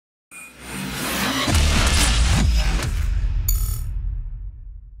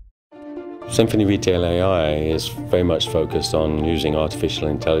Symphony Retail AI is very much focused on using artificial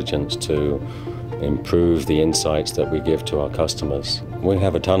intelligence to improve the insights that we give to our customers. We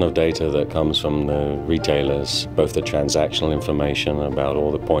have a ton of data that comes from the retailers, both the transactional information about all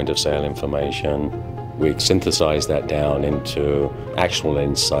the point of sale information. We synthesize that down into actionable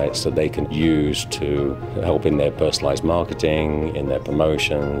insights that they can use to help in their personalized marketing, in their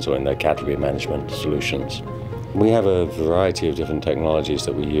promotions, or in their category management solutions. We have a variety of different technologies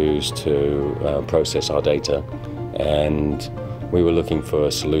that we use to process our data, and we were looking for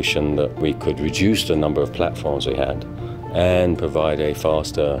a solution that we could reduce the number of platforms we had and provide a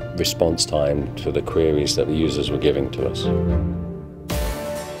faster response time to the queries that the users were giving to us.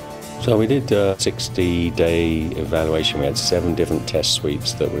 So we did a 60-day evaluation. We had 7 different test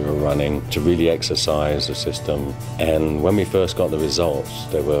suites that we were running to really exercise the system. And when we first got the results,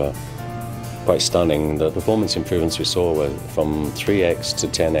 they were quite stunning. The performance improvements we saw were from 3x to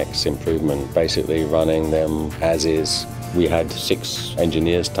 10x improvement, basically running them as is. We had 6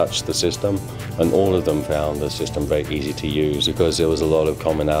 engineers touch the system, and all of them found the system very easy to use because there was a lot of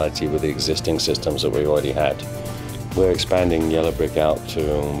commonality with the existing systems that we already had. We're expanding Yellowbrick out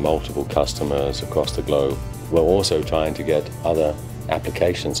to multiple customers across the globe. We're also trying to get other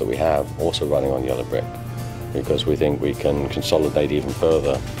applications that we have also running on Yellowbrick, because we think we can consolidate even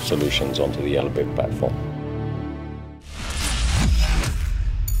further solutions onto the Yellowbrick platform.